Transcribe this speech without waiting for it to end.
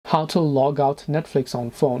How to log out Netflix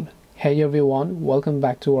on phone. Hey everyone, welcome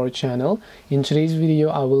back to our channel. In today's video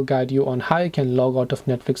I will guide you on how you can log out of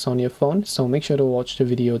Netflix on your phone, so make sure to watch the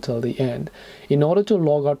video till the end. In order to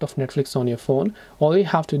log out of Netflix on your phone, all you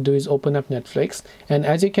have to do is open up Netflix, and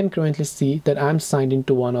as you can currently see that I'm signed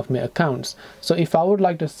into one of my accounts. So if I would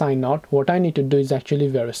like to sign out, what I need to do is actually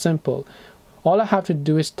very simple. All I have to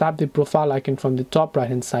do is tap the profile icon from the top right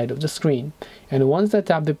hand side of the screen, and once I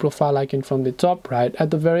tap the profile icon from the top right,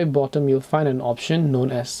 at the very bottom you'll find an option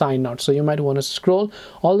known as sign out. So you might want to scroll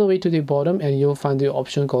all the way to the bottom and you'll find the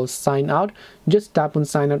option called sign out. Just tap on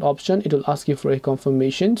sign out option, it will ask you for a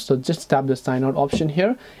confirmation, so just tap the sign out option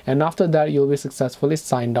here, and after that you'll be successfully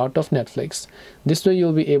signed out of Netflix. This way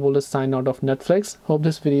you'll be able to sign out of Netflix. Hope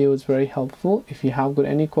this video is very helpful. If you have got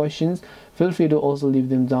any questions, feel free to also leave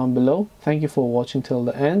them down below. Thank you for watching till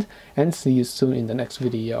the end, and see you soon in the next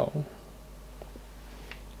video.